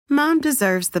Mom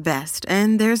deserves the best,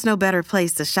 and there's no better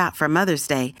place to shop for Mother's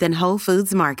Day than Whole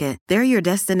Foods Market. They're your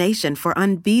destination for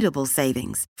unbeatable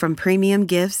savings, from premium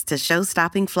gifts to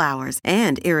show-stopping flowers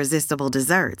and irresistible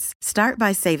desserts. Start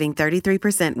by saving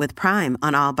 33% with Prime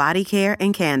on all body care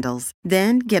and candles.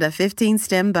 Then get a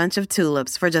 15-stem bunch of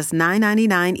tulips for just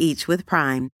 $9.99 each with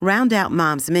Prime. Round out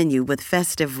Mom's menu with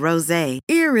festive rosé,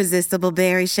 irresistible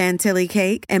berry chantilly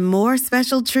cake, and more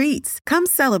special treats. Come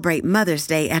celebrate Mother's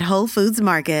Day at Whole Foods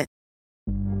Market.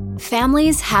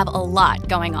 Families have a lot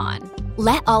going on.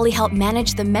 Let Ollie help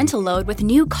manage the mental load with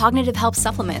new cognitive help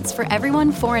supplements for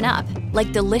everyone 4 and up,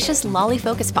 like delicious Lolly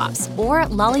Focus Pops or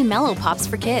Lolly Mellow Pops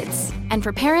for kids. And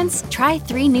for parents, try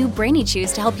 3 new Brainy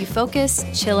Chews to help you focus,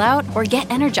 chill out, or get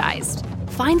energized.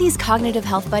 Find these cognitive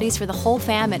health buddies for the whole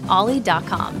fam at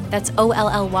ollie.com. That's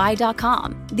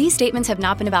OLLY.com. These statements have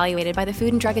not been evaluated by the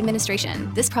Food and Drug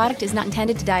Administration. This product is not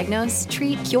intended to diagnose,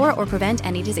 treat, cure, or prevent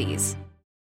any disease.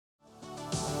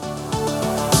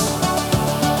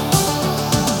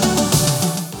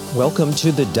 Welcome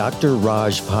to the Dr.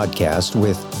 Raj podcast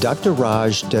with Dr.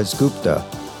 Raj Dasgupta,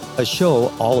 a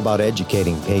show all about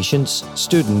educating patients,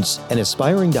 students, and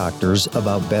aspiring doctors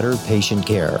about better patient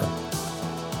care.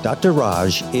 Dr.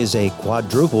 Raj is a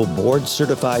quadruple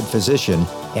board-certified physician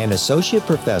and associate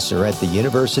professor at the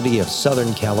University of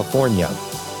Southern California.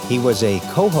 He was a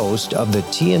co-host of the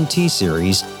TNT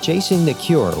series Chasing the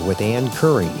Cure with Ann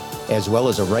Curry, as well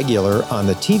as a regular on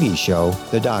the TV show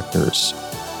The Doctors.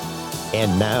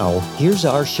 And now, here's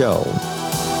our show.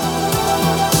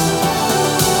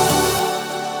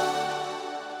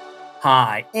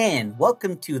 Hi, and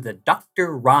welcome to the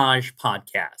Dr. Raj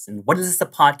podcast. And what is this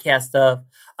a podcast of?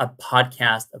 A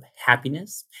podcast of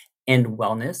happiness and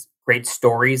wellness, great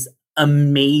stories,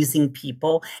 amazing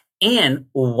people, and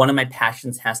one of my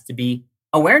passions has to be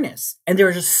awareness. And there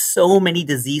are just so many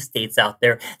disease states out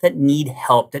there that need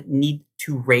help, that need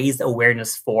to raise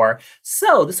awareness for.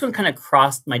 So this one kind of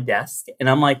crossed my desk and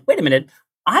I'm like, wait a minute,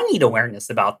 I need awareness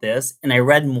about this. And I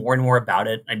read more and more about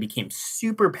it. I became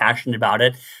super passionate about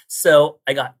it. So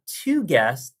I got 2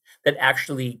 guests that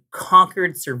actually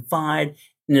conquered, survived,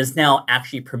 and is now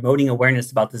actually promoting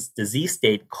awareness about this disease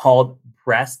state called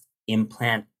breast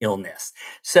implant illness.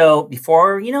 So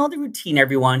before, the routine,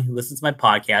 everyone who listens to my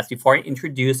podcast, before I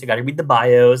introduce, I got to read the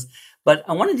bios, but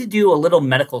I wanted to do a little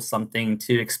medical something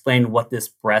to explain what this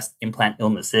breast implant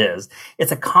illness is.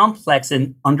 It's a complex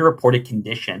and underreported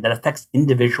condition that affects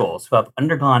individuals who have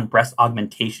undergone breast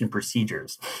augmentation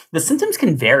procedures. The symptoms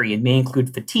can vary and may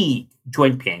include fatigue,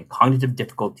 joint pain, cognitive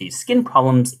difficulties, skin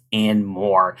problems, and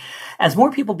more. As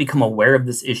more people become aware of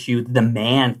this issue, the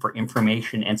demand for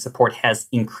information and support has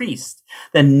increased.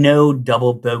 The No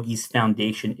Double Bogeys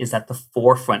Foundation is at the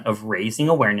forefront of raising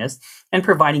awareness and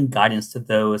providing guidance to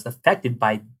those affected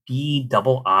by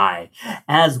BII,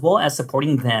 as well as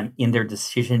supporting them in their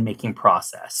decision-making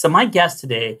process. So my guest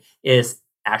today is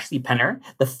Ashley Penner,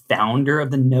 the founder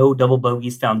of the No Double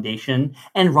Bogeys Foundation,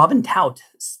 and Robyn Towt,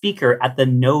 speaker at the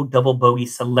No Double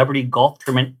Bogeys Celebrity Golf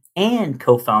Tournament and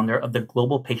co-founder of the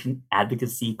Global Patient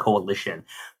Advocacy Coalition.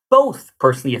 Both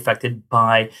personally affected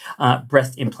by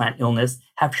breast implant illness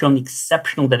have shown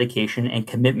exceptional dedication and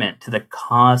commitment to the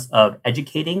cause of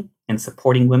educating and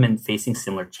supporting women facing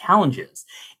similar challenges.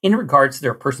 In regards to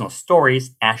their personal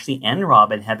stories, Ashley and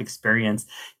Robyn have experienced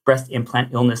breast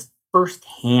implant illness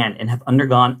firsthand and have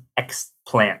undergone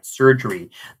explant surgery.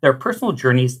 Their personal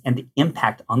journeys and the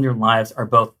impact on their lives are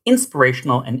both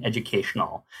inspirational and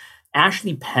educational.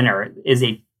 Ashley Penner is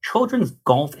a children's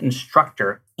golf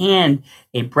instructor and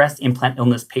a breast implant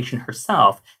illness patient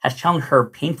herself, has channeled her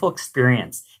painful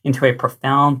experience into a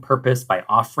profound purpose by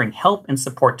offering help and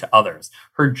support to others.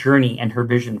 Her journey and her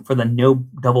vision for the No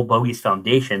Double Bogeys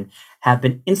Foundation have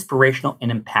been inspirational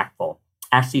and impactful.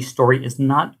 Ashley's story is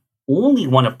not only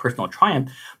one of personal triumph,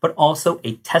 but also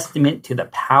a testament to the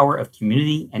power of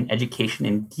community and education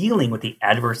in dealing with the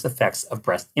adverse effects of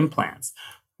breast implants.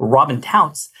 Robyn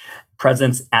Towt's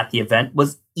presence at the event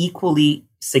was equally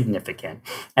significant.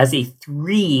 As a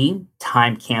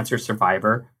 3-time cancer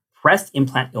survivor, breast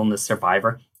implant illness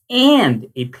survivor, and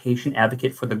a patient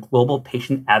advocate for the Global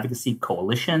Patient Advocacy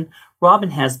Coalition,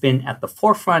 Robyn has been at the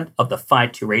forefront of the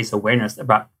fight to raise awareness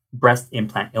about breast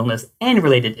implant illness and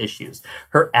related issues.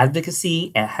 Her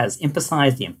advocacy has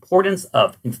emphasized the importance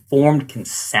of informed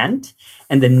consent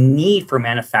and the need for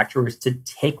manufacturers to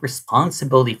take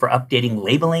responsibility for updating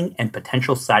labeling and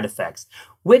potential side effects,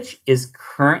 which is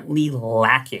currently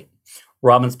lacking.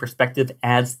 Robyn's perspective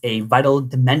adds a vital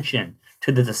dimension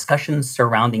to the discussion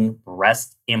surrounding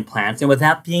breast implants. And with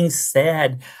that being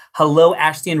said, hello,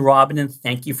 Ashley and Robyn, and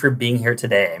thank you for being here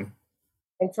today.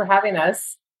 Thanks for having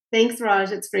us. Thanks,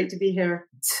 Raj. It's great to be here.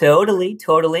 Totally,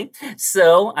 totally.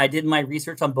 So I did my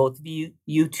research on both of you.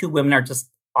 You two women are just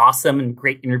awesome and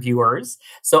great interviewers.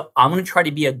 So I'm going to try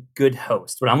to be a good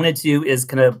host. What I'm going to do is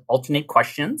kind of alternate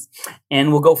questions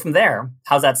and we'll go from there.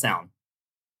 How's that sound?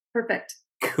 Perfect.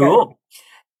 Cool.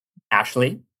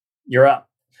 Ashley, you're up.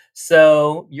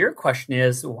 So your question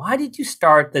is, why did you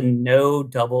start the No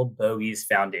Double Bogeys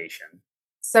Foundation?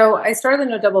 So I started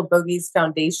the No Double Bogeys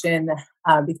Foundation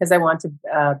because I want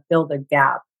to build a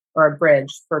gap or a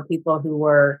bridge for people who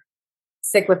were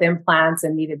sick with implants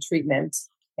and needed treatment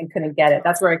and couldn't get it.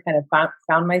 That's where I kind of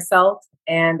found myself.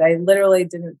 And I literally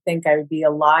didn't think I would be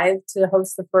alive to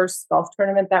host the first golf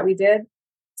tournament that we did.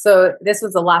 So this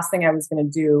was the last thing I was going to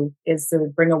do, is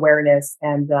to bring awareness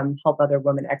and help other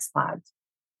women explant.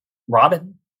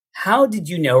 Robyn, how did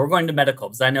you know? We're going to medical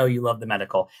because I know you love the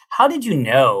medical. How did you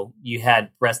know you had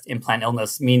breast implant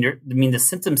illness? I mean, the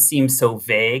symptoms seem so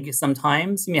vague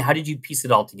sometimes. I mean, how did you piece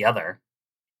it all together?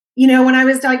 When I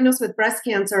was diagnosed with breast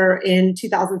cancer in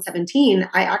 2017,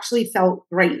 I actually felt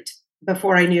great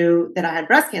before I knew that I had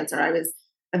breast cancer. I was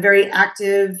a very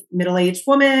active middle-aged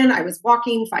woman. I was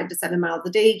walking 5 to 7 miles a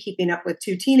day, keeping up with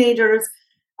 2 teenagers.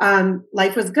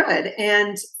 Life was good.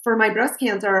 And for my breast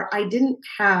cancer, I didn't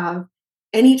have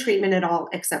any treatment at all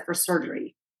except for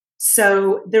surgery.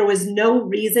 So there was no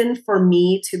reason for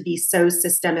me to be so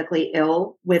systemically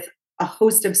ill with a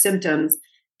host of symptoms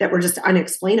that were just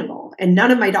unexplainable. And none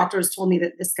of my doctors told me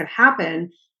that this could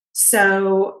happen.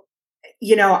 So,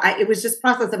 it was just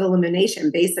process of elimination,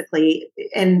 basically.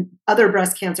 And other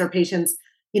breast cancer patients,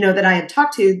 that I had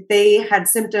talked to, they had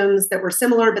symptoms that were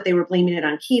similar, but they were blaming it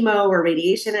on chemo or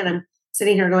radiation. And I'm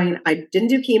sitting here going, I didn't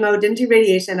do chemo, didn't do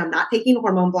radiation. I'm not taking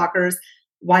hormone blockers.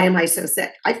 Why am I so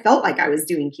sick? I felt like I was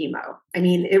doing chemo. I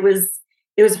mean, it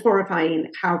was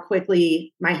horrifying how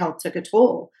quickly my health took a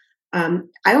toll. I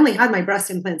only had my breast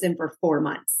implants in for 4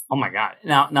 months. Oh my God.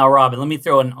 Now, Robyn, let me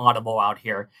throw an audible out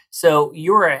here. So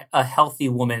you were a healthy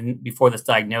woman before this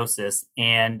diagnosis,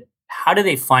 and how did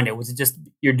they find it? Was it just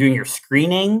you're doing your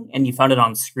screening and you found it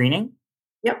on screening?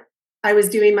 Yep. I was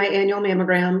doing my annual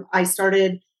mammogram. I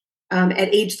started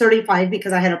at age 35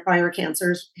 because I had a prior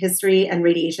cancer history and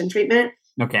radiation treatment.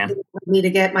 Okay. They wanted me to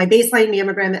get my baseline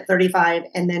mammogram at 35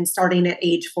 and then starting at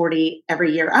age 40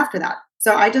 every year after that.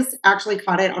 So I just actually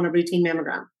caught it on a routine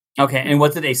mammogram. Okay. And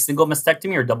was it a single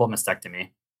mastectomy or double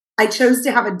mastectomy? I chose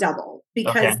to have a double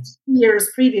because 2 years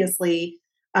previously,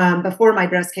 before my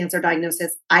breast cancer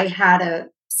diagnosis, I had a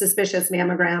suspicious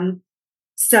mammogram.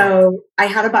 So I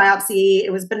had a biopsy.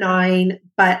 It was benign,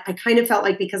 but I kind of felt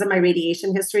like because of my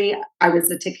radiation history, I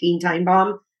was a ticking time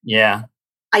bomb. Yeah.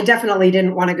 I definitely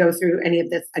didn't want to go through any of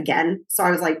this again. So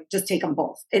I was like, just take them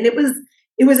both. And it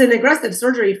was an aggressive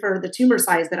surgery for the tumor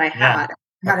size that I had.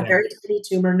 I had a very tiny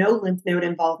tumor, no lymph node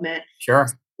involvement. Sure.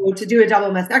 So to do a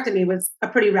double mastectomy was a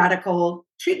pretty radical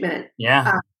treatment.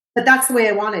 Yeah. But that's the way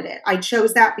I wanted it. I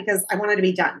chose that because I wanted to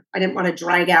be done. I didn't want to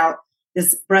drag out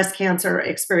this breast cancer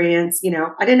experience.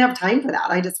 I didn't have time for that.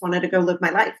 I just wanted to go live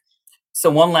my life. So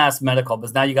one last medical,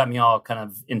 because now you got me all kind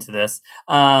of into this.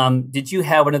 Did you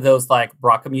have one of those like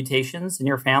BRCA mutations in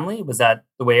your family? Was that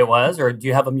the way it was? Or do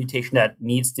you have a mutation that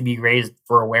needs to be raised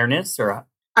for awareness? Or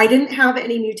I didn't have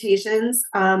any mutations.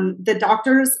 The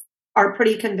doctors are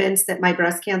pretty convinced that my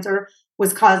breast cancer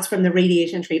was caused from the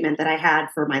radiation treatment that I had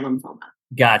for my lymphoma.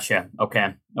 Gotcha.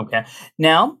 Okay.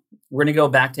 Now we're going to go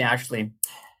back to Ashley.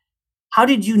 How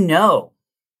did you know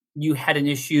you had an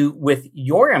issue with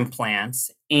your implants,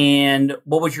 and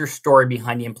what was your story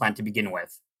behind the implant to begin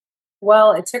with?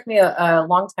 Well, it took me a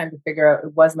long time to figure out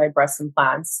it was my breast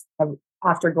implants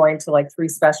after going to like 3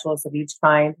 specialists of each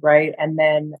kind, right? And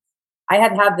then I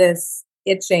had this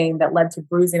itching that led to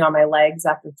bruising on my legs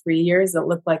after 3 years. It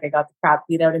looked like I got the crap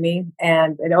beat out of me.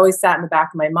 And it always sat in the back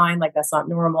of my mind, like, that's not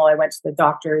normal. I went to the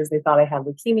doctors. They thought I had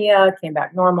leukemia, came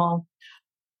back normal.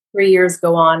 3 years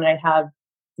go on, and I have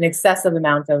an excessive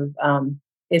amount of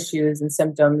issues and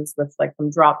symptoms with like from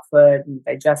drop foot and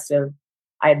digestive.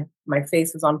 My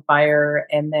face was on fire.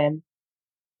 And then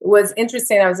it was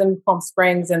interesting. I was in Palm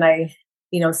Springs and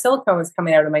silicone was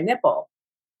coming out of my nipple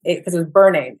because it was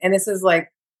burning. And this is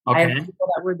like, I have people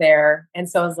that were there. And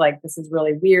so I was like, this is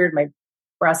really weird. My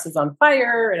breast is on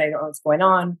fire and I don't know what's going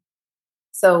on.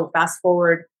 So fast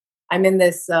forward, I'm in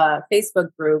this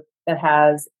Facebook group that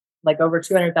has like over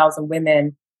 200,000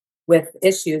 women with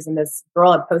issues. And this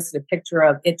girl had posted a picture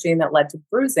of itching that led to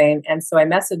bruising. And so I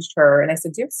messaged her and I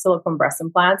said, do you have silicone breast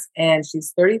implants? And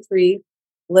she's 33,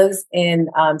 lives in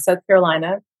South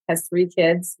Carolina, has 3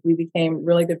 kids. We became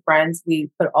really good friends.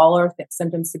 We put all our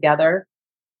symptoms together.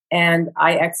 And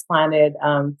I explanted,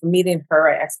 from meeting her,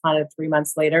 I explanted 3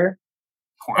 months later.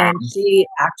 Wow. And she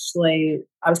actually,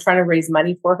 I was trying to raise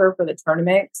money for her for the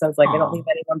tournament. So I was like, I don't Aw. leave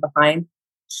anyone behind.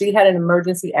 She had an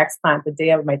emergency explant the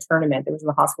day of my tournament. It was in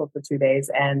the hospital for 2 days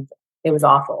and it was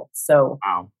awful. So,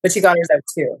 Wow. but she got hers out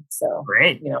too. So,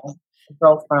 Great. A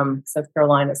girl from South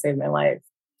Carolina saved my life.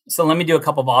 So let me do a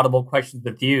couple of audible questions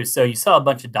with you. So you saw a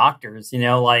bunch of doctors,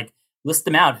 like list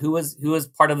them out. Who was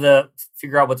part of the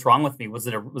figure out what's wrong with me? Was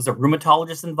a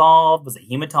rheumatologist involved? Was a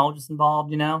hematologist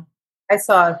involved? I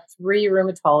saw 3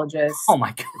 rheumatologists, Oh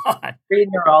my God. 3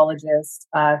 neurologists,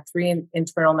 3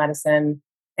 internal medicine,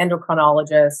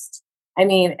 endocrinologist. I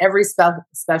mean, every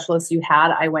specialist you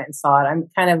had, I went and saw it. I'm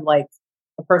kind of like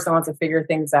a person who wants to figure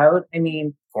things out. I mean,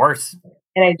 Of course.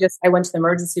 and I went to the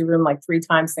emergency room like 3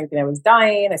 times thinking I was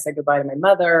dying. I said goodbye to my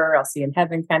mother. I'll see you in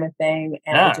heaven kind of thing.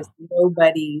 And Yeah.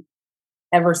 nobody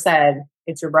ever said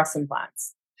it's your breast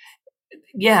implants.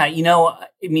 Yeah. I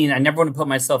never want to put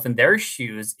myself in their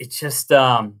shoes. It's just,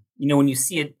 when you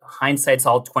see it, hindsight's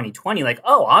all 2020, like,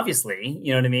 oh, obviously,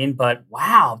 you know what I mean? But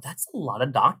wow, that's a lot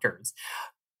of doctors.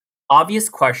 Obvious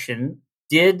question.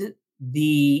 Did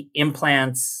the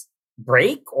implants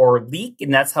break or leak?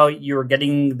 And that's how you're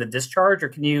getting the discharge? Or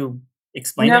can you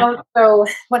explain that? No, so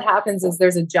what happens is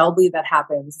there's a gel bleed that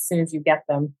happens as soon as you get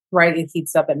them, right? It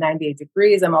heats up at 98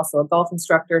 degrees. I'm also a golf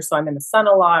instructor, so I'm in the sun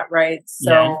a lot, right?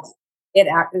 So Yeah. it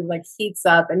actually like heats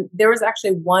up. And there was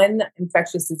actually one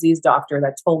infectious disease doctor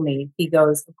that told me, he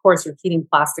goes, of course, you're heating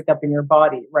plastic up in your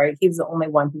body, right? He was the only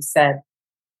one who said,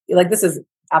 like, this is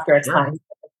after X Sure. time,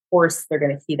 of course, they're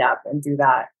going to heat up and do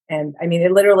that. And I mean,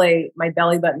 it literally, my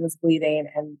belly button was bleeding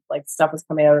and like stuff was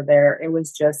coming out of there. It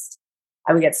was just,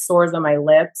 I would get sores on my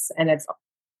lips. And it's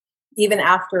even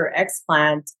after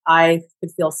explant, I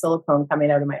could feel silicone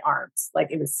coming out of my arms. Like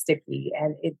it was sticky.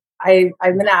 And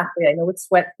I'm an athlete. I know what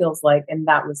sweat feels like. And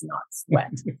that was not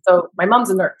sweat. So my mom's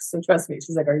a nurse. So trust me.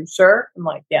 She's like, are you sure? I'm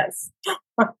like, yes.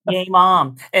 Yay,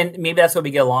 mom. And maybe that's why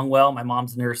we get along well. My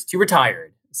mom's a nurse too,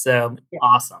 retired. So Yeah.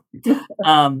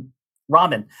 awesome.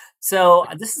 Robyn, so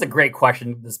this is a great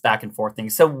question, this back and forth thing.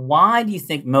 So why do you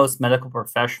think most medical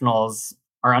professionals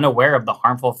are unaware of the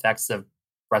harmful effects of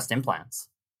breast implants?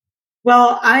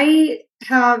 Well, I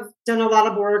have done a lot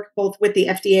of work both with the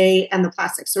FDA and the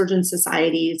plastic surgeon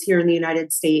societies here in the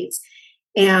United States.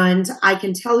 And I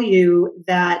can tell you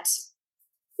that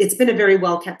it's been a very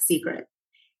well kept secret.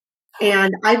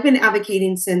 And I've been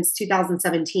advocating since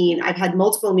 2017. I've had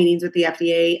multiple meetings with the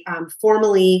FDA,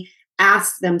 formally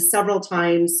asked them several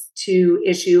times to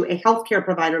issue a healthcare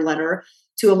provider letter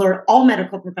to alert all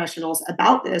medical professionals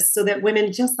about this so that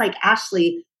women just like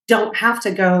Ashley don't have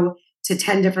to go to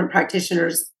 10 different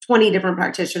practitioners, 20 different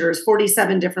practitioners,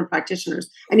 47 different practitioners.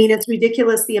 I mean, it's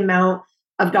ridiculous the amount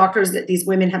of doctors that these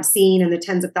women have seen and the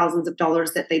tens of thousands of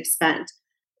dollars that they've spent.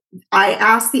 I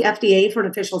asked the FDA for an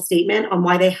official statement on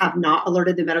why they have not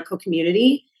alerted the medical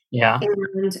community. Yeah.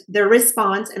 And their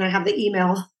response, and I have the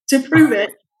email to prove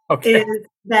it, Okay. is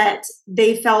that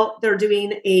they felt they're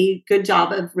doing a good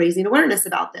job of raising awareness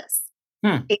about this.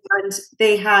 And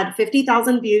they had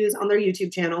 50,000 views on their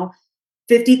YouTube channel,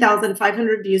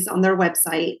 50,500 views on their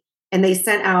website, and they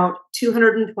sent out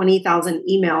 220,000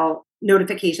 email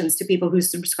notifications to people who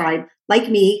subscribe, like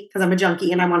me, because I'm a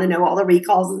junkie and I want to know all the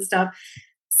recalls and stuff.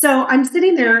 So I'm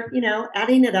sitting there,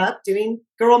 adding it up, doing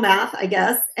girl math, I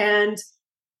guess. And,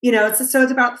 it's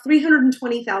about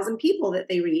 320,000 people that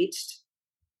they reached.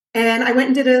 And I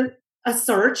went and did a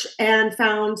search and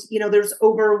found, there's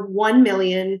over 1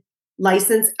 million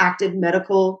licensed active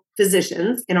medical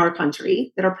physicians in our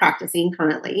country that are practicing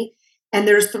currently. And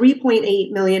there's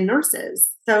 3.8 million nurses.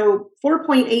 So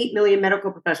 4.8 million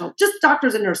medical professionals, just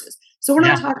doctors and nurses. So we're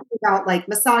not talking about like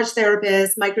massage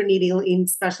therapists, microneedling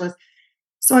specialists.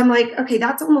 So I'm like, okay,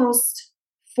 that's almost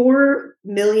 4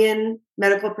 million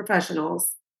medical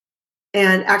professionals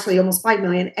and actually almost 5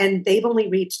 million. And they've only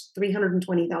reached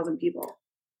 320,000 people.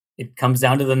 It comes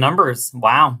down to the numbers.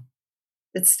 Wow.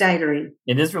 It's staggering.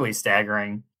 It is really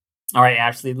staggering. All right,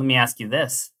 Ashley, let me ask you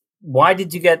this. Why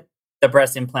did you get the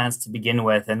breast implants to begin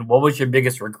with? And what was your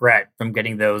biggest regret from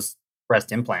getting those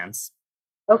breast implants?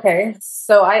 Okay.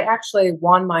 So I actually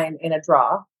won mine in a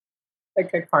draw,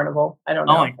 like a carnival. I don't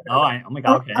know. Oh my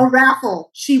God. Okay. A raffle.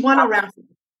 She won a raffle.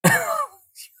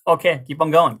 Okay. Keep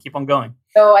on going.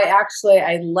 So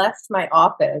I left my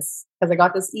office because I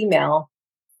got this email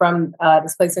from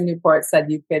this place in Newport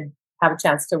said you could have a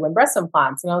chance to win breast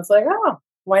implants. And I was like, oh,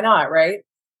 why not? Right.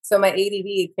 So my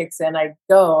ADD kicks in. I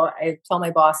tell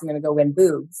my boss I'm going to go win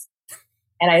boobs.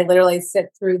 And I literally sit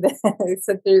through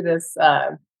this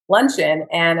luncheon.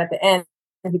 And at the end,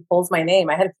 he pulls my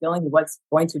name. I had a feeling he was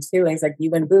going to too. And he's like,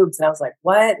 you win boobs. And I was like,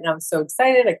 what? And I was so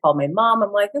excited. I called my mom.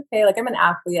 I'm like, okay, like I'm an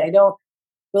athlete. I don't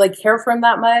really care for him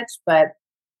that much, but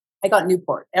I got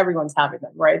Newport. Everyone's having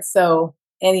them, right? So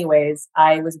anyways,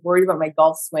 I was worried about my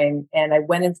golf swing and I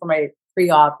went in for my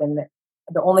pre-op, and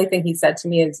the only thing he said to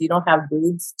me is, you don't have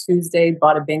boobs, Tuesday,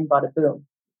 bada bing, bada boom.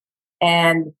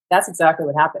 And that's exactly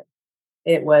what happened.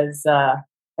 It was a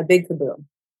big kaboom.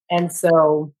 And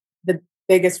so the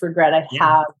biggest regret I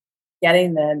have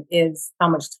getting them is how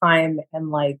much time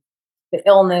and like the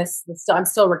illness, I'm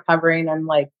still recovering. I'm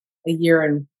like a year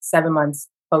and 7 months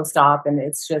post-op, and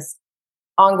it's just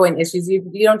ongoing issues. You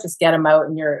don't just get them out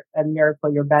and you're a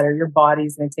miracle, you're better. Your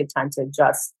body's going to take time to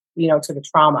adjust, to the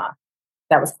trauma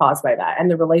that was caused by that and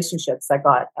the relationships that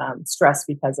got stressed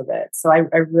because of it. So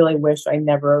I really wish I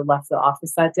never left the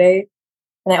office that day.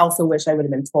 And I also wish I would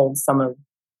have been told some of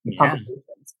the complications,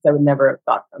 because I would never have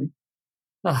got them.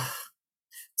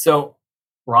 So,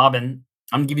 Robyn,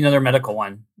 I'm going to give you another medical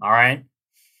one. All right.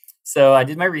 So I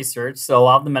did my research. So a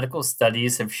lot of the medical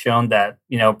studies have shown that,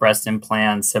 breast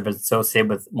implants have been associated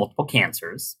with multiple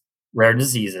cancers, rare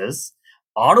diseases,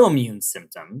 autoimmune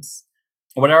symptoms.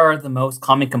 What are the most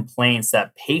common complaints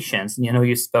that patients, and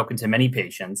you've spoken to many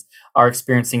patients, are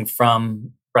experiencing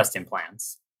from breast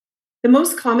implants? The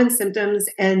most common symptoms,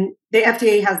 and the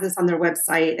FDA has this on their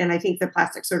website, and I think the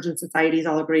plastic surgeon societies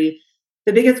all agree.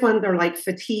 The biggest ones are like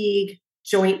fatigue,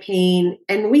 joint pain.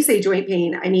 And when we say joint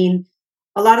pain, I mean,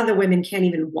 a lot of the women can't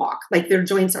even walk. Like their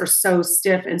joints are so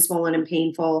stiff and swollen and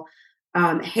painful.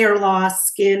 Hair loss,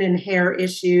 skin and hair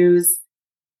issues,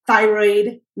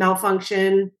 thyroid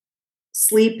malfunction,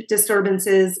 sleep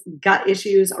disturbances, gut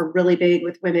issues are really big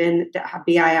with women that have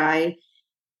BII.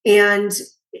 And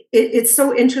it's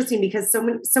so interesting because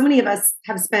so many of us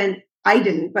have spent, I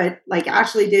didn't, but like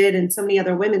Ashley did, and so many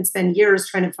other women spend years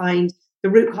trying to find the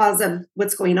root cause of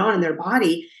what's going on in their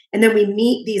body. And then we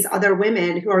meet these other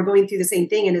women who are going through the same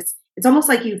thing. And it's almost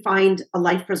like you find a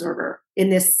life preserver in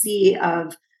this sea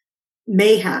of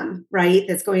mayhem, right?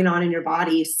 That's going on in your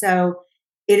body. So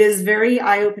it is very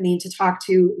eye-opening to talk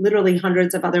to literally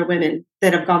hundreds of other women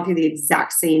that have gone through the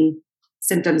exact same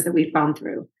symptoms that we've gone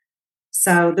through.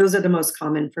 So those are the most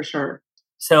common for sure.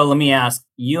 So let me ask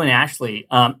you and Ashley,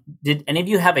 did any of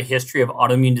you have a history of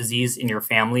autoimmune disease in your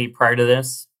family prior to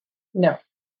this? No.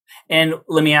 And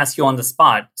let me ask you on the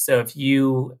spot. So if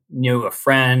you knew a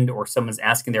friend or someone's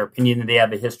asking their opinion and they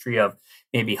have a history of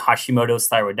maybe Hashimoto's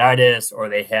thyroiditis or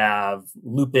they have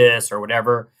lupus or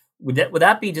whatever, would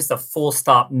that be just a full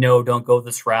stop? No, don't go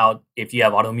this route if you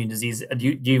have autoimmune disease.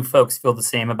 Do you folks feel the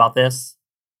same about this?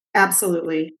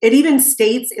 Absolutely. It even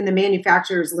states in the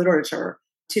manufacturer's literature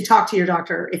to talk to your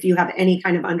doctor if you have any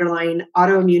kind of underlying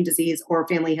autoimmune disease or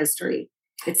family history.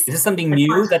 Is this something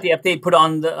new that the FDA put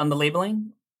on the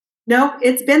labeling? No,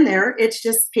 it's been there. It's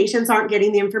just patients aren't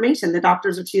getting the information. The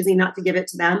doctors are choosing not to give it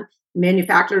to them. The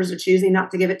manufacturers are choosing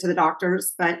not to give it to the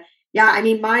doctors. But yeah, I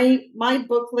mean, my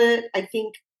booklet, I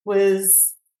think,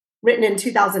 was written in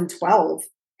 2012,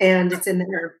 and it's in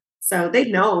there. So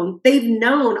they've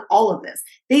known all of this.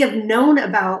 They have known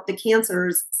about the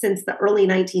cancers since the early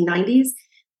 1990s,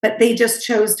 but they just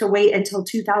chose to wait until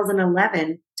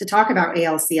 2011 to talk about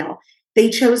ALCL. They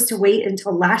chose to wait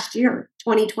until last year,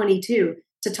 2022,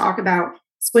 to talk about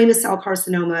squamous cell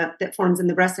carcinoma that forms in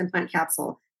the breast implant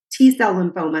capsule, T-cell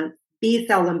lymphoma,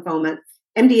 B-cell lymphoma.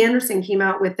 MD Anderson came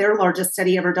out with their largest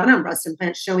study ever done on breast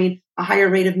implants, showing a higher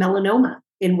rate of melanoma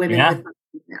in women with breast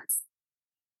implants.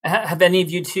 Have any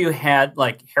of you two had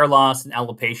like hair loss and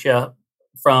alopecia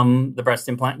from the breast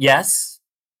implant? Yes.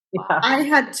 Yeah. I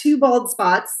had 2 bald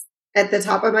spots at the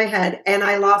top of my head, and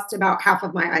I lost about half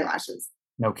of my eyelashes.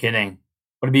 No kidding.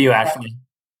 What about you, Ashley?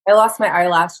 I lost my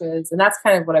eyelashes, and that's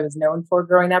kind of what I was known for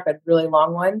growing up. I had really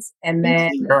long ones, and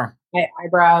then my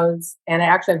eyebrows, and I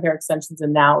actually have hair extensions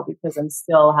in now because I'm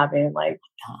still having I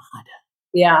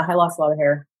lost a lot of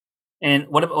hair. And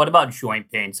what about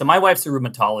joint pain? So my wife's a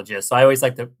rheumatologist, so I always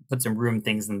like to put some rheum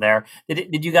things in there.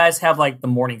 Did you guys have like the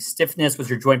morning stiffness? Was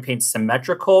your joint pain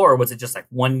symmetrical, or was it just like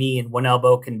one knee and one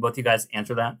elbow? Can both of you guys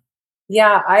answer that?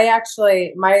 Yeah,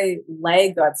 my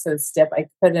leg got so stiff, I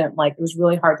couldn't, it was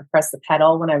really hard to press the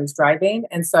pedal when I was driving.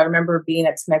 And so I remember being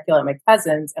at Temecula at my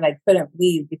cousin's and I couldn't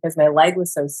leave because my leg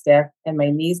was so stiff and my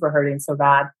knees were hurting so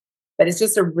bad. But it's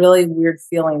just a really weird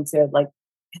feeling to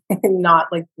not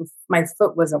my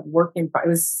foot wasn't working.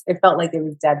 It felt like it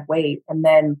was dead weight, and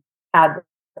then had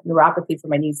neuropathy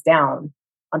from my knees down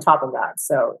on top of that.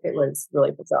 So it was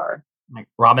really bizarre. Like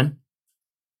Robyn?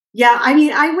 Yeah, I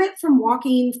mean, I went from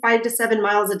walking 5 to 7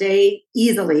 miles a day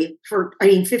easily for,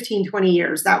 15, 20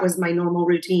 years. That was my normal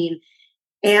routine.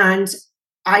 And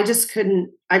I just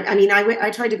couldn't, I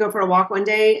tried to go for a walk one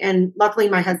day, and luckily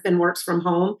my husband works from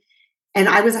home. And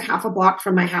I was a half a block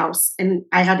from my house and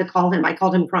I had to call him. I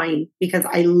called him crying because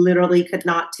I literally could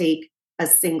not take a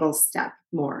single step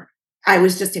more. I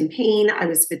was just in pain. I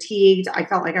was fatigued. I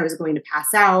felt like I was going to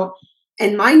pass out.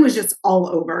 And mine was just all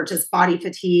over, just body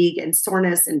fatigue and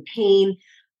soreness and pain.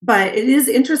 But it is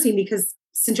interesting because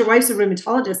since your wife's a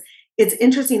rheumatologist, it's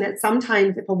interesting that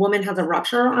sometimes if a woman has a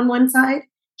rupture on one side,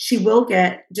 she will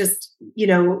get just,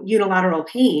 unilateral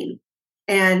pain.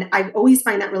 And I always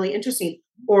find that really interesting.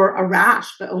 Or a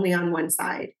rash, but only on one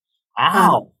side.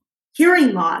 Wow.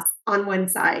 Hearing loss on one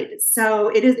side. So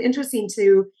it is interesting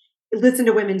to listen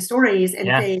to women's stories and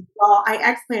say, well,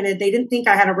 I explanted. They didn't think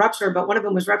I had a rupture, but one of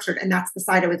them was ruptured. And that's the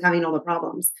side I was having all the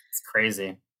problems. It's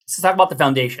crazy. Let's talk about the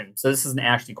foundation. So this is an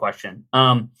Ashley question.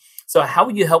 So how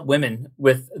would you help women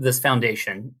with this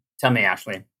foundation? Tell me,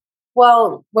 Ashley.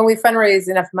 Well, when we fundraise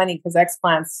enough money, because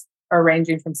explants are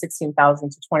ranging from $16,000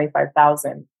 to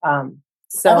 $25,000. Oh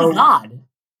my God.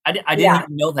 I didn't even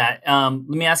know that. Let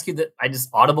me ask you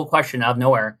audible question out of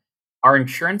nowhere. Are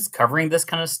insurance covering this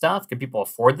kind of stuff? Can people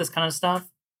afford this kind of stuff?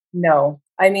 No.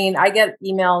 I mean, I get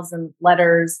emails and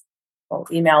letters,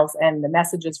 emails and the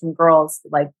messages from girls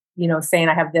saying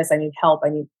I have this, I need help, I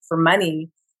need for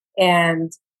money.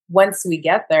 And once we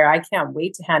get there, I can't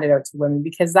wait to hand it out to women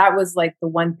because that was like the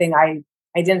one thing I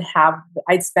didn't have.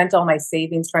 I'd spent all my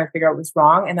savings trying to figure out what was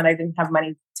wrong. And then I didn't have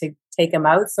money to take them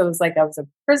out. So it was like I was a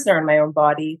prisoner in my own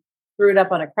body, threw it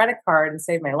up on a credit card and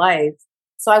saved my life.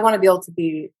 So I want to be able to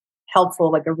be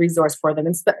helpful, like a resource for them.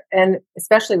 And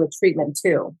especially with treatment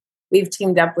too. We've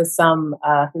teamed up with some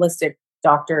holistic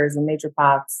doctors and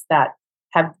naturopaths that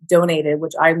have donated,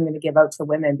 which I'm going to give out to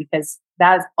women because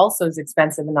that also is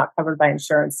expensive and not covered by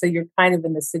insurance. So you're kind of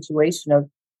in this situation of,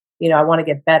 I want to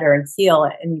get better and heal,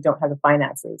 and you don't have the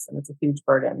finances, and it's a huge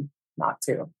burden not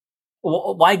to.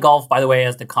 Well, why golf, by the way,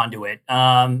 as the conduit?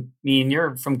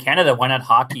 You're from Canada. Why not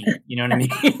hockey? You know what I mean?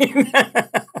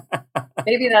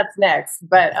 Maybe that's next,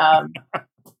 but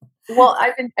well,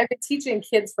 I've been teaching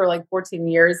kids for like 14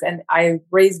 years, and I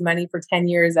raised money for 10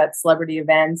 years at celebrity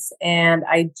events, and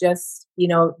I just,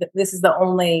 this is the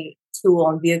only tool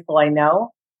and vehicle I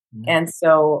know, and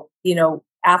so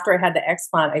after I had the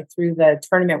explant, I threw the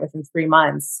tournament within 3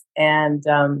 months, and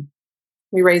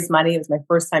we raised money. It was my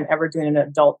first time ever doing an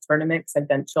adult tournament because I've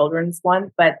done children's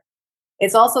one, but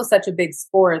it's also such a big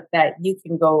sport that you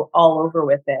can go all over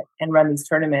with it and run these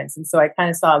tournaments. And so I kind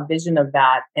of saw a vision of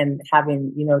that and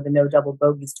having, the no double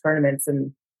bogeys tournaments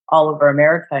and all over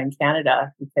America and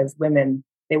Canada because women,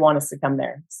 they want us to come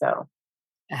there. So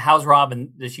how's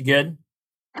Robyn? Is she good?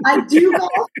 I do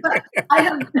golf, but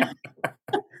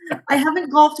I haven't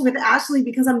golfed with Ashley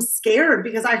because I'm scared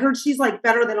because I heard she's like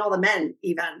better than all the men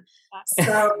even.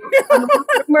 So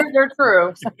they're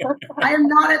true. I am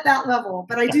not at that level,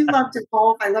 but I do love to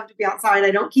golf. I love to be outside.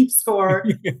 I don't keep score.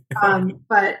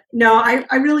 But no,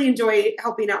 I really enjoy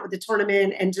helping out with the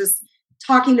tournament and just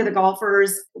talking to the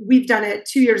golfers. We've done it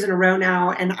 2 years in a row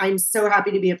now, and I'm so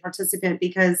happy to be a participant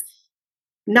because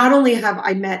not only have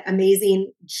I met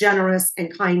amazing, generous,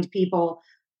 and kind people,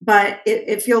 but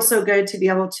it feels so good to be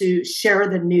able to share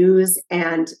the news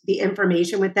and the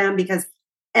information with them because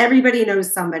everybody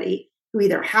knows somebody who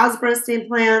either has breast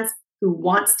implants, who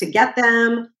wants to get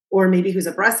them, or maybe who's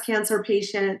a breast cancer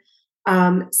patient.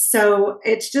 So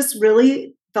it's just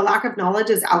really the lack of knowledge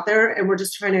is out there, and we're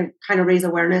just trying to kind of raise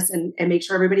awareness and make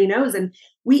sure everybody knows. And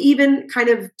we even kind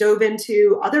of dove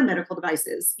into other medical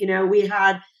devices. We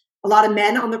had a lot of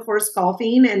men on the course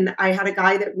golfing, and I had a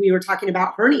guy that we were talking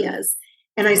about hernias.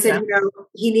 And I said,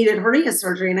 he needed hernia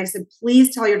surgery. And I said,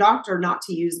 please tell your doctor not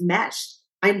to use mesh.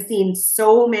 I'm seeing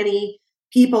so many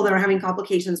people that are having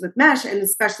complications with mesh, and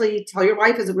especially tell your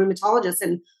wife as a rheumatologist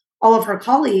and all of her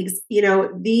colleagues,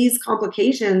 these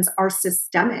complications are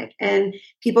systemic and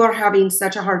people are having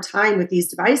such a hard time with these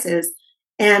devices.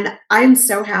 And I'm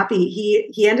so happy.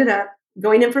 He ended up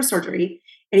going in for surgery.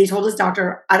 And he told his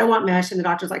doctor, I don't want mesh. And the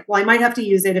doctor's like, well, I might have to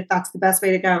use it if that's the best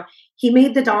way to go. He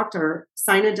made the doctor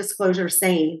sign a disclosure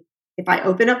saying, if I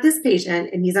open up this patient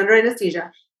and he's under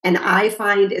anesthesia and I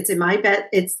find it's in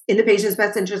the patient's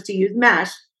best interest to use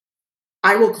mesh,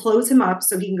 I will close him up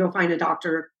so he can go find a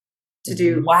doctor to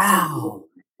do. Wow.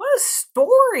 What a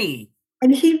story.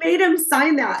 And he made him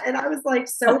sign that. And I was like,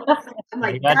 so I'm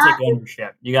like, you gotta take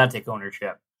ownership. You gotta take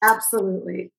ownership.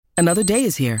 Absolutely. Another day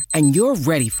is here, and you're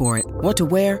ready for it. What to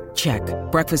wear? Check.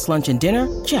 Breakfast, lunch, and dinner?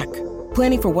 Check.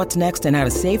 Planning for what's next and how to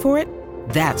save for it?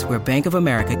 That's where Bank of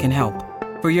America can help.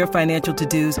 For your financial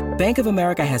to-dos, Bank of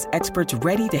America has experts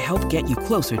ready to help get you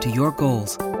closer to your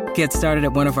goals. Get started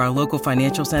at one of our local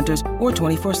financial centers or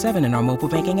 24/7 in our mobile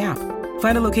banking app.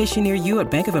 Find a location near you at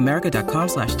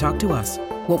bankofamerica.com/talktous.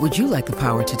 What would you like the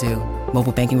power to do?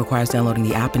 Mobile banking requires downloading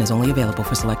the app and is only available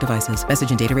for select devices. Message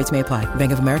and data rates may apply.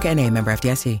 Bank of America N.A., member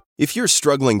FDIC. If you're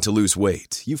struggling to lose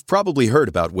weight, you've probably heard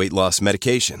about weight loss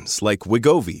medications like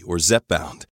Wegovy or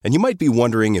Zepbound, and you might be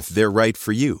wondering if they're right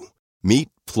for you. Meet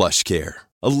PlushCare,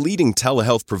 a leading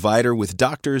telehealth provider with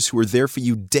doctors who are there for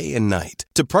you day and night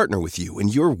to partner with you in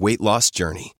your weight loss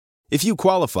journey. If you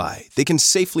qualify, they can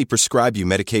safely prescribe you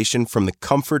medication from the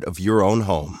comfort of your own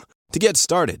home. To get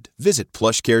started, visit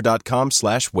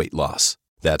plushcare.com/weight-loss.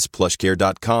 That's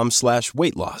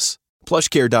plushcare.com/weight-loss.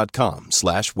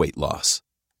 plushcare.com/weight-loss.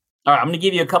 All right, I'm going to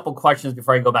give you a couple questions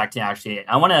before I go back to Ashley.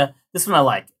 This one I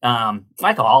like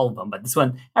all of them, but this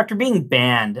one, after being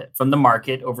banned from the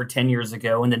market over 10 years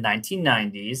ago in the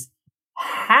 1990s,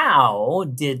 how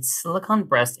did silicone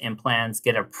breast implants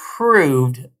get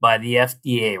approved by the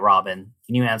FDA, Robyn?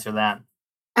 Can you answer that?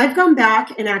 I've gone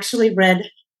back and actually read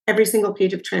every single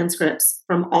page of transcripts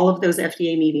from all of those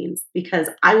FDA meetings because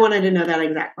I wanted to know that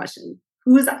exact question.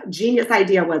 Whose genius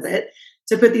idea was it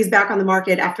to put these back on the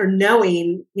market after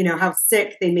knowing, how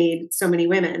sick they made so many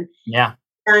women? Yeah.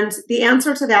 And the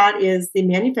answer to that is the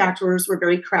manufacturers were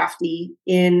very crafty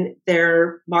in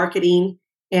their marketing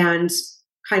and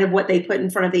kind of what they put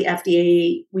in front of the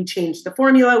FDA. We changed the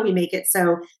formula. We make it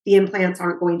so the implants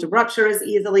aren't going to rupture as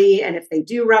easily. And if they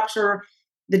do rupture,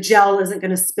 the gel isn't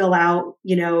going to spill out,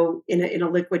 in a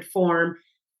liquid form.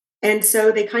 And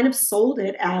so they kind of sold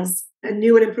it as a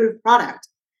new and improved product.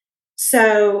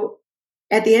 So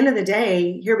at the end of the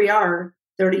day, here we are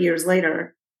 30 years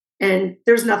later, and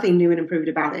there's nothing new and improved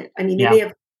about it. I mean, they may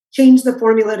have changed the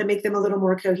formula to make them a little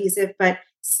more cohesive, but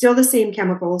still the same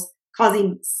chemicals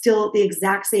causing still the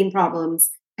exact same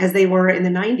problems as they were in the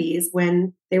 90s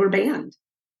when they were banned.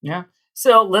 Yeah.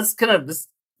 So let's kind of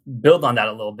build on that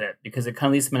a little bit because it kind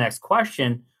of leads to my next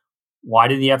question. Why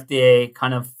did the FDA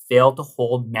kind of fail to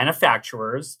hold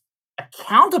manufacturers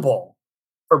accountable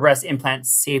for breast implant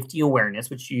safety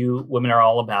awareness, which you women are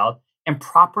all about, and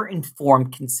proper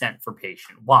informed consent for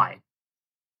patient? Why?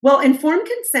 Well, informed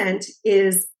consent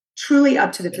is truly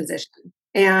up to the physician.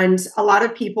 And a lot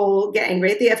of people get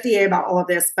angry at the FDA about all of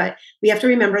this, but we have to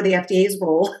remember the FDA's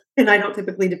role, and I don't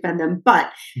typically defend them,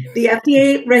 but the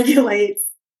FDA regulates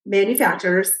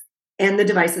manufacturers and the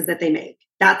devices that they make.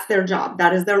 That's their job.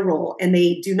 That is their role. And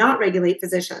they do not regulate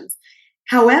physicians.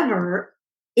 However,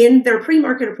 in their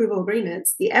pre-market approval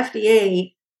agreements, the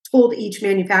FDA told each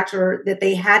manufacturer that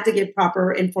they had to give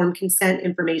proper informed consent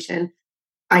information,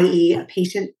 i.e. a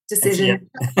patient decision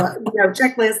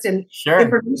checklist and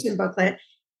information booklet.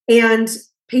 And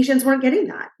patients weren't getting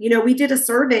that. We did a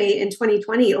survey in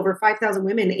 2020. Over 5,000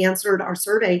 women answered our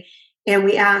survey. And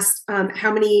we asked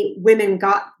how many women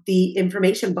got the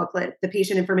information booklet, the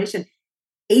patient information.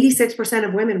 86%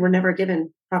 of women were never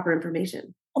given proper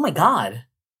information. Oh my God.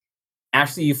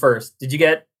 Ashley, you first. Did you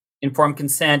get informed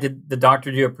consent? Did the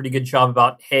doctor do a pretty good job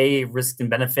about, risks and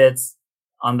benefits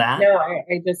on that? No, I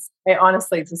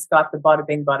honestly just got the bada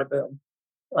bing, bada boom.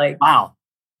 Wow.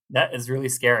 That is really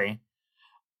scary.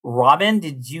 Robyn,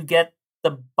 did you get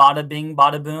the bada bing,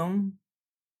 bada boom?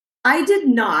 I did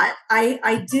not.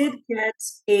 I did get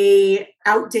a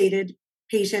outdated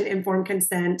patient informed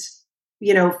consent,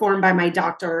 formed by my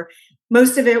doctor.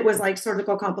 Most of it was like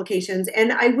cervical complications.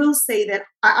 And I will say that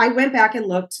I went back and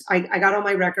looked. I got all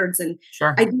my records and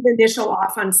I did initial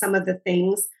off on some of the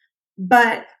things.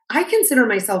 But I consider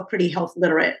myself pretty health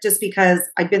literate just because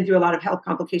I've been through a lot of health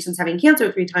complications, having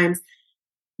cancer 3 times.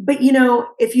 But,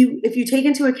 if you take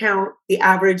into account the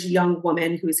average young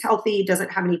woman who's healthy,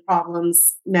 doesn't have any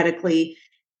problems medically,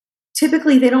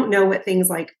 typically they don't know what things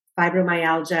like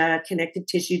fibromyalgia, connective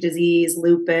tissue disease,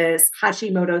 lupus,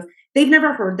 Hashimoto's, they've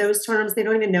never heard those terms. They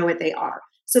don't even know what they are.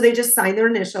 So they just sign their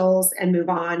initials and move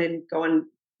on and go and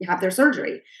have their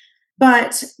surgery.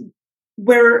 But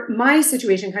where my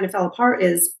situation kind of fell apart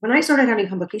is when I started having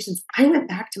complications, I went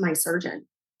back to my surgeon.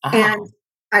 And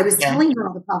I was telling her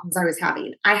all the problems I was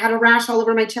having. I had a rash all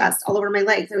over my chest, all over my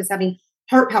legs. I was having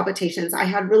heart palpitations. I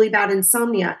had really bad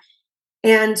insomnia.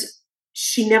 And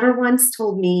she never once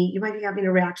told me, you might be having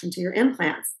a reaction to your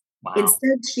implants. Wow.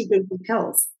 Instead, she gave me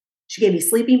pills. She gave me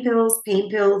sleeping pills, pain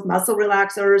pills, muscle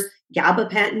relaxers,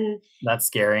 gabapentin. That's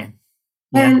scary.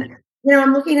 And,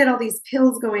 I'm looking at all these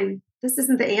pills going, this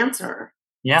isn't the answer.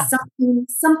 Yeah.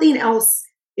 Something else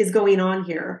is going on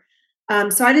here.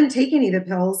 So I didn't take any of the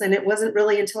pills. And it wasn't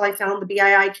really until I found the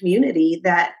BII community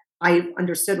that I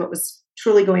understood what was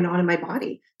truly going on in my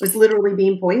body. It was literally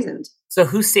being poisoned. So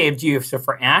who saved you? So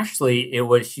for Ashley,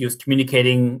 she was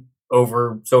communicating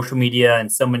over social media and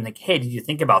someone like, hey, did you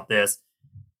think about this?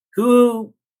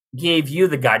 Who gave you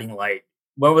the guiding light?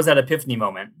 What was that epiphany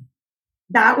moment?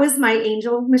 That was my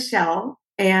angel, Michelle.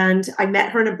 and I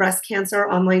met her in a breast cancer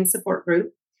online support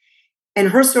group. And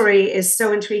her story is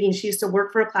so intriguing. She used to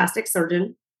work for a plastic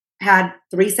surgeon, had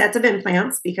 3 sets of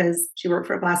implants because she worked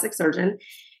for a plastic surgeon.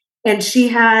 And she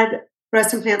had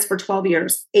breast implants for 12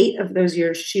 years. 8 of those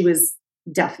years, she was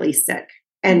deathly sick.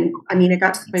 And I mean, it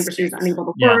got to the point where she was unable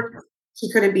to work.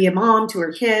 She couldn't be a mom to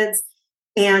her kids.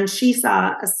 And she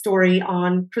saw a story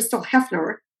on Crystal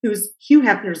Hefner, who's Hugh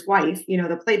Hefner's wife,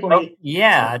 the Playboy. Oh,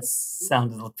 yeah, it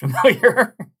sounds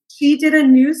familiar. She did a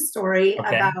news story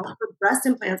about her breast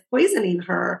implants poisoning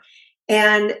her.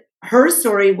 And her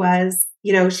story was,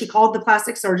 she called the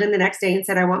plastic surgeon the next day and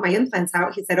said, I want my implants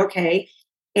out. He said, okay.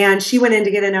 And she went in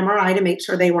to get an MRI to make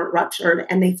sure they weren't ruptured.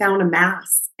 And they found a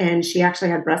mass. And she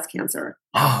actually had breast cancer.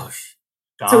 Oh,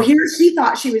 God. So here she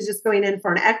thought she was just going in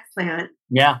for an explant.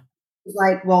 Yeah. It was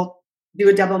like, well, do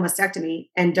a double mastectomy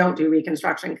and don't do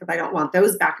reconstruction because I don't want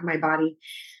those back in my body.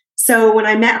 So when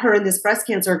I met her in this breast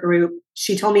cancer group,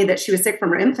 she told me that she was sick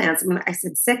from her implants. And I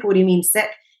said, sick? What do you mean sick?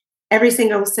 Every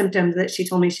single symptom that she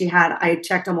told me she had, I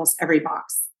checked almost every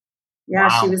box. Yeah,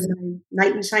 wow. She was in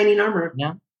knight in shining armor.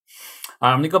 Yeah.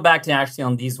 I'm going to go back to actually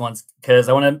on these ones because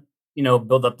I want to,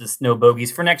 build up this no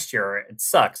bogeys for next year. It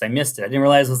sucks. I missed it. I didn't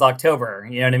realize it was October.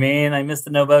 You know what I mean? I missed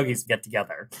the no bogeys get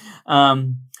together.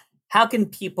 How can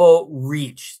people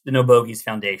reach the No Bogeys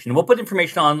Foundation? We'll put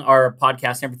information on our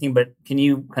podcast and everything, but can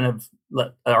you kind of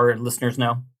let our listeners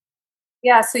know?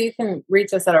 Yeah, so you can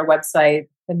reach us at our website,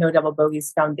 the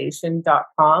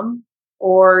NoDoubleBogeysFoundation.com,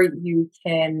 or you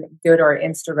can go to our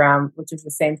Instagram, which is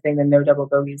the same thing, the No Double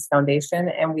Bogeys Foundation.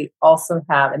 And we also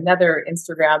have another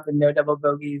Instagram, the No Double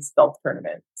Bogeys Golf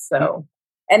Tournament. So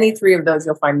any 3 of those,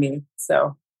 you'll find me.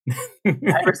 So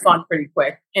I respond pretty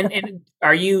quick. And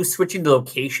are you switching the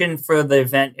location for the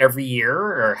event every year,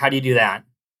 or how do you do that?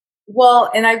 Well,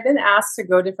 and I've been asked to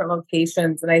go different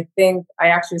locations, and I think I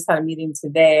actually just had a meeting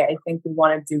today. I think we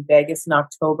want to do Vegas in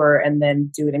October and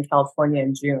then do it in California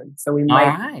in June. So we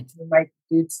might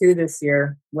do 2 this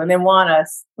year. Women want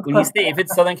us. When you say if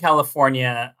it's Southern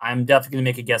California, I'm definitely going to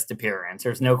make a guest appearance.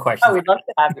 There's no question. Oh, we'd love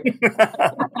to have you.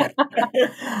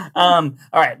 All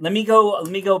right, let me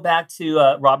go back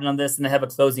to Robyn on this, and I have a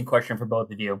closing question for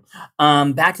both of you.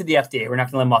 Back to the FDA. We're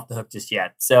not going to let them off the hook just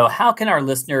yet. So, how can our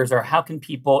listeners, or how can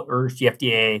people urge the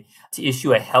FDA to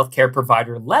issue a healthcare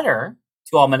provider letter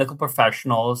to all medical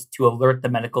professionals to alert the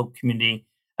medical community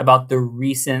about the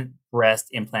recent breast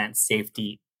implant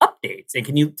safety updates? And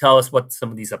can you tell us what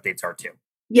some of these updates are too?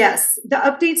 Yes. The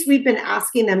updates we've been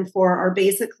asking them for are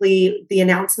basically the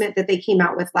announcement that they came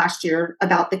out with last year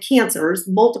about the cancers,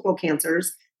 multiple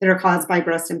cancers that are caused by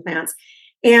breast implants.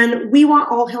 And we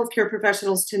want all healthcare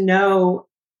professionals to know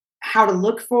how to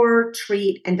look for,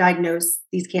 treat, and diagnose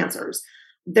these cancers.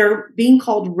 They're being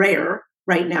called rare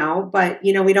right now, but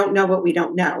we don't know what we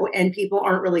don't know, and people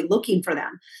aren't really looking for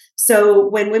them. So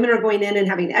when women are going in and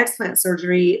having explant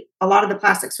surgery, a lot of the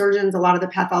plastic surgeons, a lot of the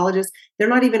pathologists, they're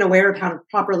not even aware of how to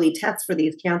properly test for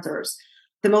these cancers.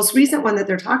 The most recent one that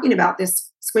they're talking about,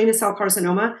 this squamous cell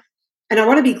carcinoma, and I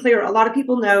want to be clear, a lot of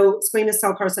people know squamous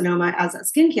cell carcinoma as a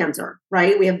skin cancer,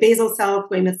 right? We have basal cell,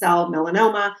 squamous cell,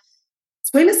 melanoma.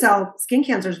 Squamous cell skin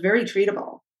cancer is very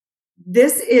treatable.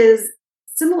 This is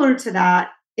similar to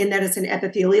that in that it's an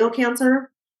epithelial cancer.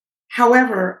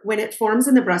 However, when it forms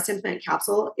in the breast implant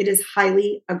capsule, it is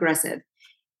highly aggressive.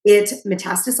 It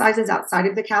metastasizes outside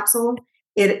of the capsule.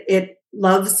 It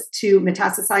loves to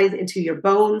metastasize into your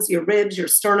bones, your ribs, your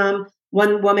sternum.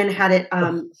 One woman had it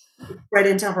spread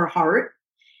into her heart.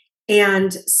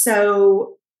 And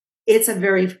so it's a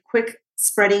very quick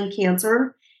spreading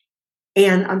cancer.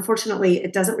 And unfortunately,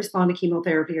 it doesn't respond to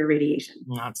chemotherapy or radiation.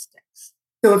 That stinks.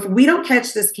 So if we don't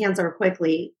catch this cancer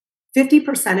quickly,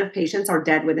 50% of patients are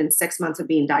dead within 6 months of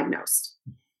being diagnosed.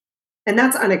 And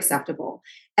that's unacceptable.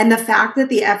 And the fact that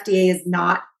the FDA is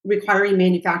not requiring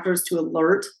manufacturers to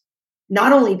alert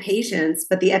not only patients,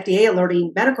 but the FDA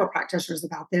alerting medical practitioners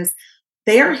about this,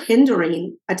 they are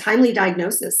hindering a timely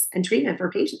diagnosis and treatment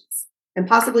for patients and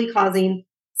possibly causing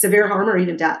severe harm or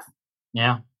even death.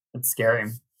 Yeah, that's scary.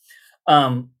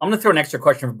 I'm going to throw an extra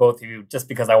question for both of you just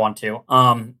because I want to.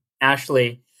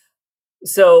 Ashley,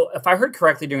 so if I heard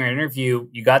correctly during our interview,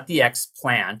 you got the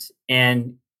explant,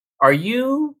 and are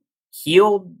you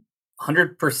healed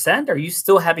 100%? Are you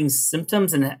still having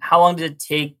symptoms? And how long did it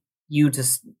take you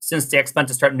since the explant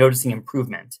to start noticing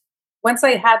improvement? Once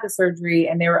I had the surgery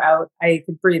and they were out, I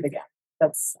could breathe again.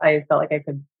 I felt like I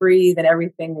could breathe and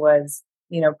everything was,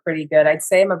 pretty good. I'd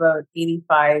say I'm about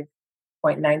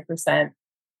 85.9%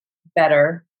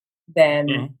 better than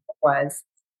it was.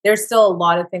 There's still a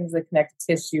lot of things that connect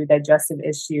to tissue, digestive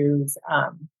issues,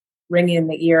 ringing in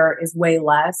the ear is way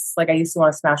less. Like I used to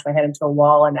want to smash my head into a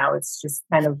wall, and now it's just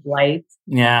kind of light.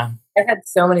 Yeah. I've had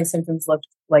so many symptoms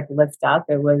lift up.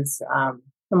 It was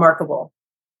remarkable.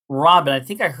 Robyn, I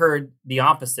think I heard the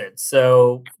opposite.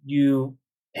 So you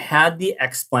had the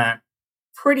explant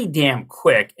pretty damn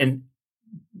quick. And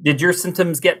did your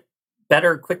symptoms get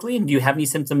better quickly? And do you have any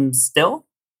symptoms still?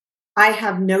 I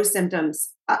have no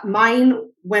symptoms. Mine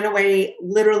went away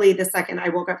literally the second I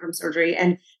woke up from surgery.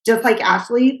 And just like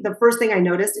Ashley, the first thing I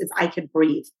noticed is I could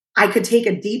breathe. I could take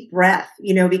a deep breath,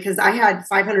 because I had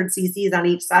 500 cc's on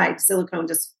each side, silicone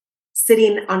just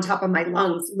sitting on top of my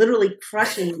lungs, literally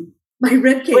crushing my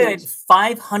rib cage. Wait,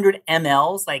 500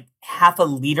 mLs, like half a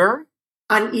liter?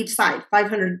 On each side,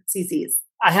 500 cc's.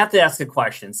 I have to ask a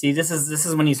question. See, this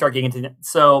is when you start getting into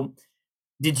so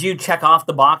did you check off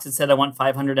the box that said I want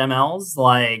 500 mLs?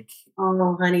 Like,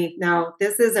 oh, honey, no,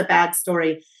 this is a bad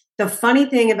story. The funny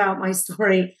thing about my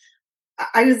story,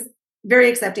 I was very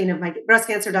accepting of my breast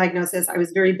cancer diagnosis. I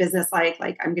was very businesslike,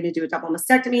 like I'm going to do a double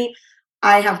mastectomy.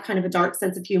 I have kind of a dark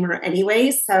sense of humor anyway.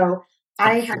 So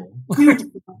I had huge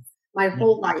my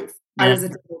whole life. Yeah. I was a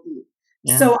double D.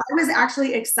 Yeah. So I was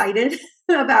actually excited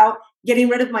about getting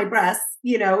rid of my breasts,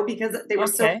 because they were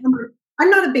so covered. I'm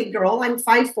not a big girl. I'm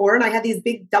 5'4", and I had these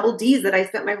big double Ds that I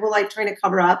spent my whole life trying to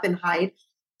cover up and hide.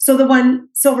 So the one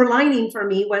silver lining for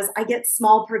me was I get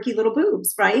small, perky little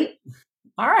boobs, right?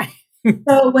 All right.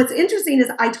 So what's interesting is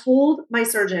I told my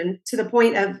surgeon, to the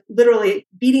point of literally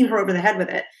beating her over the head with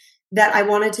it, that I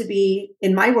wanted to be,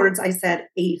 in my words, I said,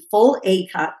 a full A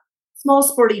cup, small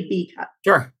sporty B cup.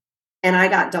 Sure. And I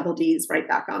got double Ds right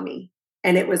back on me.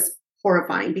 And it was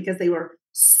horrifying because they were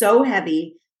so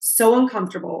heavy, so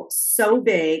uncomfortable, so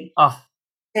big. Oh.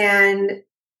 And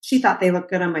she thought they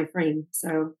looked good on my frame.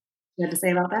 So you had to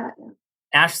say about that. Yeah.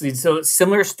 Ashley, so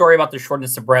similar story about the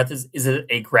shortness of breath. Is it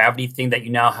a gravity thing that you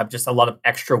now have just a lot of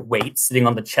extra weight sitting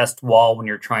on the chest wall when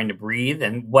you're trying to breathe?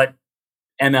 And what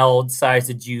ml size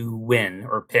did you win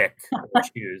or pick or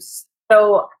choose?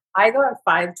 So I got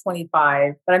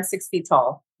 525, but I'm 6 feet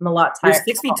tall. I'm a lot tired.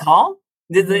 You're 6 feet tall?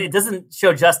 It doesn't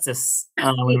show justice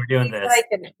when we're doing this.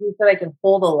 He said I can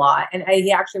hold a lot. And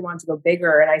he actually wanted to go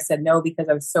bigger. And I said no, because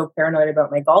I was so paranoid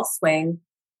about my golf swing.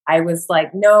 I was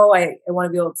like, no, I want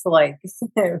to be able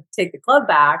to take the club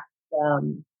back.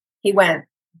 He went,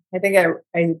 I think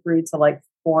I agreed to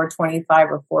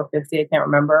 425 or 450. I can't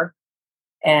remember.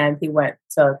 And he went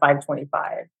to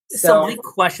 525. So my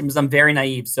question, because I'm very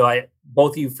naive, so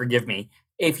both of you forgive me.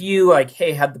 If you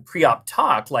had the pre-op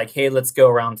talk, hey, let's go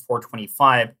around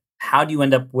 425, how do you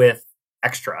end up with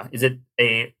extra? Is it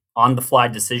a on-the-fly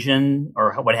decision,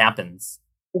 or what happens?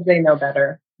 They know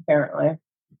better, apparently.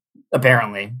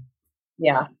 Apparently.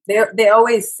 Yeah. They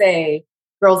always say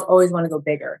girls always want to go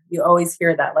bigger. You always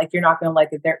hear that. You're not going to like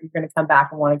it. You're going to come back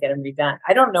and want to get them redone.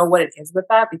 I don't know what it is with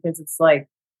that, because it's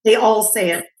they all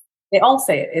say it. They all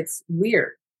say it. It's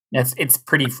weird. It's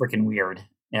pretty freaking weird.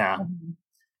 Yeah. Mm-hmm.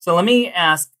 So let me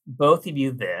ask both of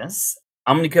you this.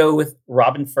 I'm going to go with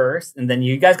Robyn first, and then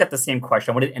you guys got the same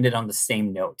question. I want to end it on the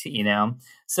same note,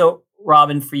 So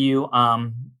Robyn, for you,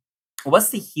 what's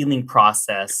the healing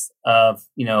process of,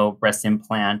 breast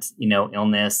implant,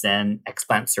 illness and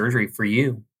explant surgery for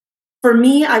you? For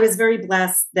me, I was very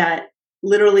blessed that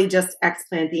literally just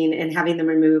explanting and having them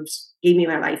removed gave me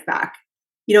my life back.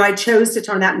 I chose to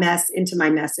turn that mess into my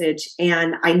message.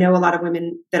 And I know a lot of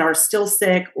women that are still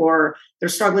sick or they're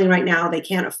struggling right now. They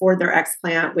can't afford their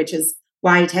explant, which is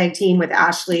why I tag team with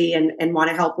Ashley and want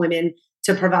to help women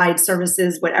to provide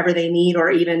services, whatever they need, or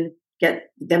even get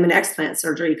them an explant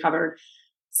surgery covered.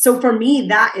 So for me,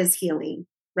 that is healing,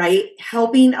 right?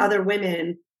 Helping other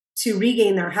women to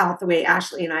regain their health the way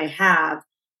Ashley and I have.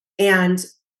 And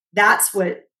that's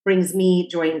what brings me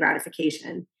joy and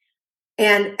gratification.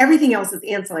 And everything else is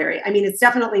ancillary. I mean, it's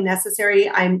definitely necessary.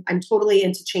 I'm totally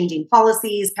into changing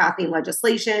policies, passing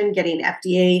legislation, getting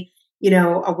FDA,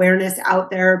 awareness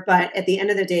out there. But at the end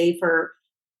of the day,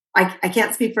 I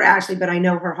can't speak for Ashley, but I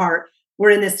know her heart. We're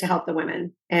in this to help the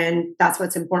women. And that's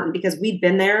what's important, because we've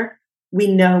been there. We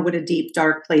know what a deep,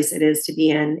 dark place it is to be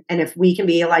in. And if we can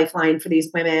be a lifeline for these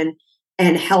women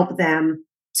and help them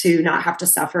to not have to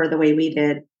suffer the way we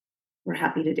did, we're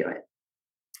happy to do it.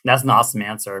 That's an awesome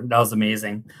answer. That was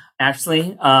amazing.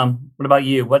 Ashley, what about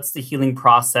you? What's the healing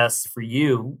process for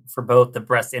you for both the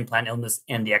breast implant illness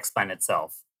and the explant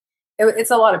itself? It's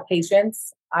a lot of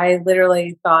patience. I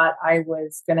literally thought I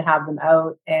was going to have them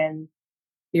out and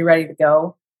be ready to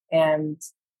go. And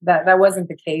that wasn't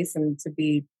the case. And to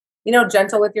be,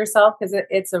 gentle with yourself, because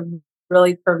it's a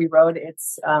really curvy road.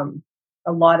 It's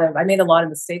I made a lot of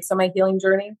mistakes on my healing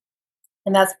journey.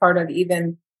 And that's part of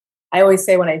even I always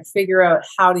say when I figure out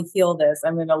how to heal this,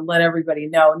 I'm going to let everybody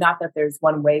know, not that there's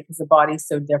one way because the body's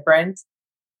so different,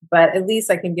 but at least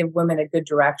I can give women a good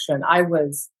direction. I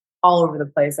was all over the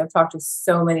place. I've talked to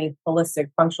so many holistic,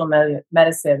 functional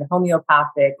medicine,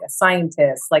 homeopathic,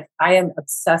 scientists. Like I am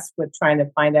obsessed with trying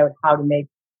to find out how to make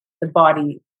the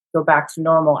body go back to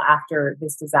normal after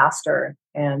this disaster.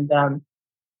 And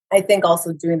I think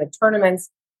also doing the tournaments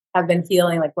have been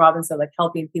healing, like Robyn said, like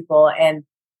helping people and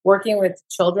working with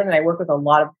children. And I work with a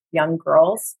lot of young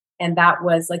girls. And that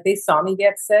was like, they saw me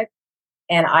get sick.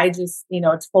 And I just,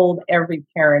 told every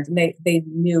parent, and they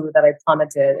knew that I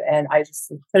plummeted. And I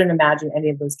just couldn't imagine any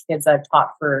of those kids I've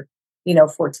taught for,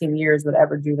 14 years would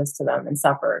ever do this to them and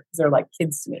suffer because they're like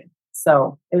kids to me.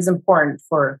 So it was important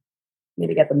for me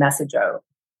to get the message out.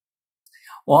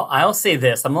 Well, I'll say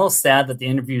this. I'm a little sad that the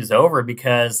interview is over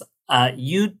because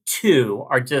you two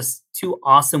are just two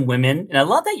awesome women. And I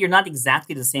love that you're not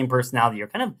exactly the same personality. You're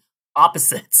kind of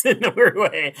opposites in a weird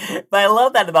way. But I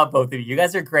love that about both of you. You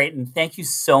guys are great. And thank you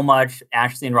so much,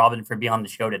 Ashley and Robyn, for being on the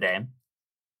show today.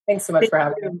 Thanks so much for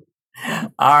having me.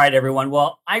 All right, everyone.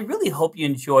 Well, I really hope you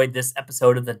enjoyed this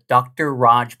episode of the Dr.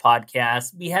 Raj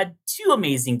podcast. We had two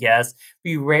amazing guests.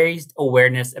 We raised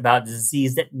awareness about a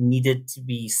disease that needed to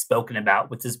be spoken about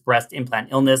with this breast implant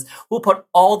illness. We'll put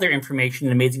all their information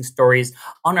and amazing stories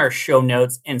on our show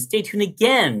notes, and stay tuned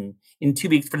again in 2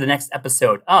 weeks for the next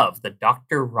episode of the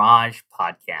Dr. Raj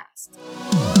podcast.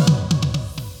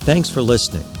 Thanks for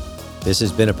listening. This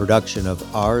has been a production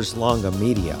of Ars Longa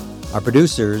Media. Our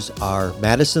producers are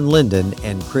Madison Linden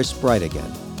and Chris Brightigan.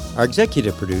 Our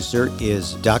executive producer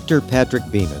is Dr. Patrick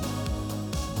Beeman.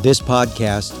 This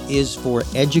podcast is for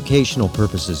educational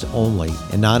purposes only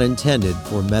and not intended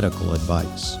for medical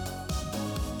advice.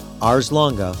 Ars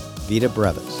Longa, Vita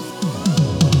Brevis.